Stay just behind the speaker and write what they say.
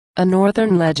A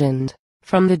Northern Legend,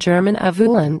 from the German of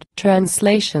Uhland.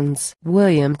 Translations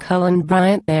William Cullen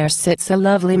Bryant. There sits a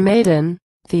lovely maiden,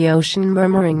 the ocean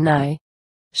murmuring nigh.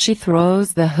 She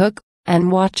throws the hook,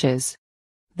 and watches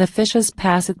the fishes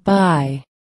pass it by.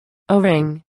 A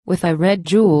ring, with a red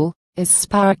jewel, is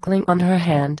sparkling on her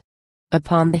hand.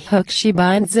 Upon the hook she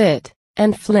binds it,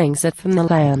 and flings it from the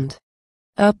land.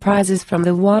 Uprises from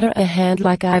the water a hand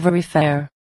like ivory fair.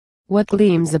 What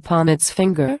gleams upon its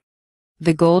finger?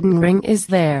 The golden ring is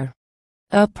there.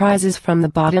 Uprises from the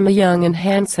bottom a young and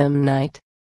handsome knight.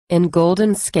 In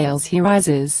golden scales he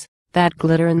rises, that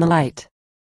glitter in the light.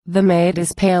 The maid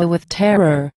is pale with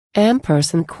terror,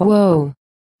 ampersand quo.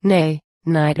 Nay,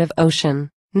 knight of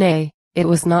ocean, nay, it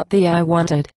was not thee I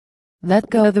wanted. Let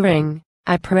go the ring,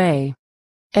 I pray.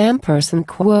 Ampersand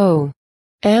quo.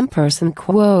 Ampersand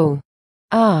quo.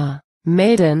 Ah,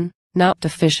 maiden, not to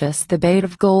fishes the bait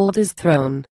of gold is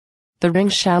thrown. The ring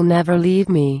shall never leave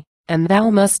me, and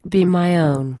thou must be my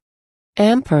own.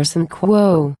 Ampersand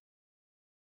quo.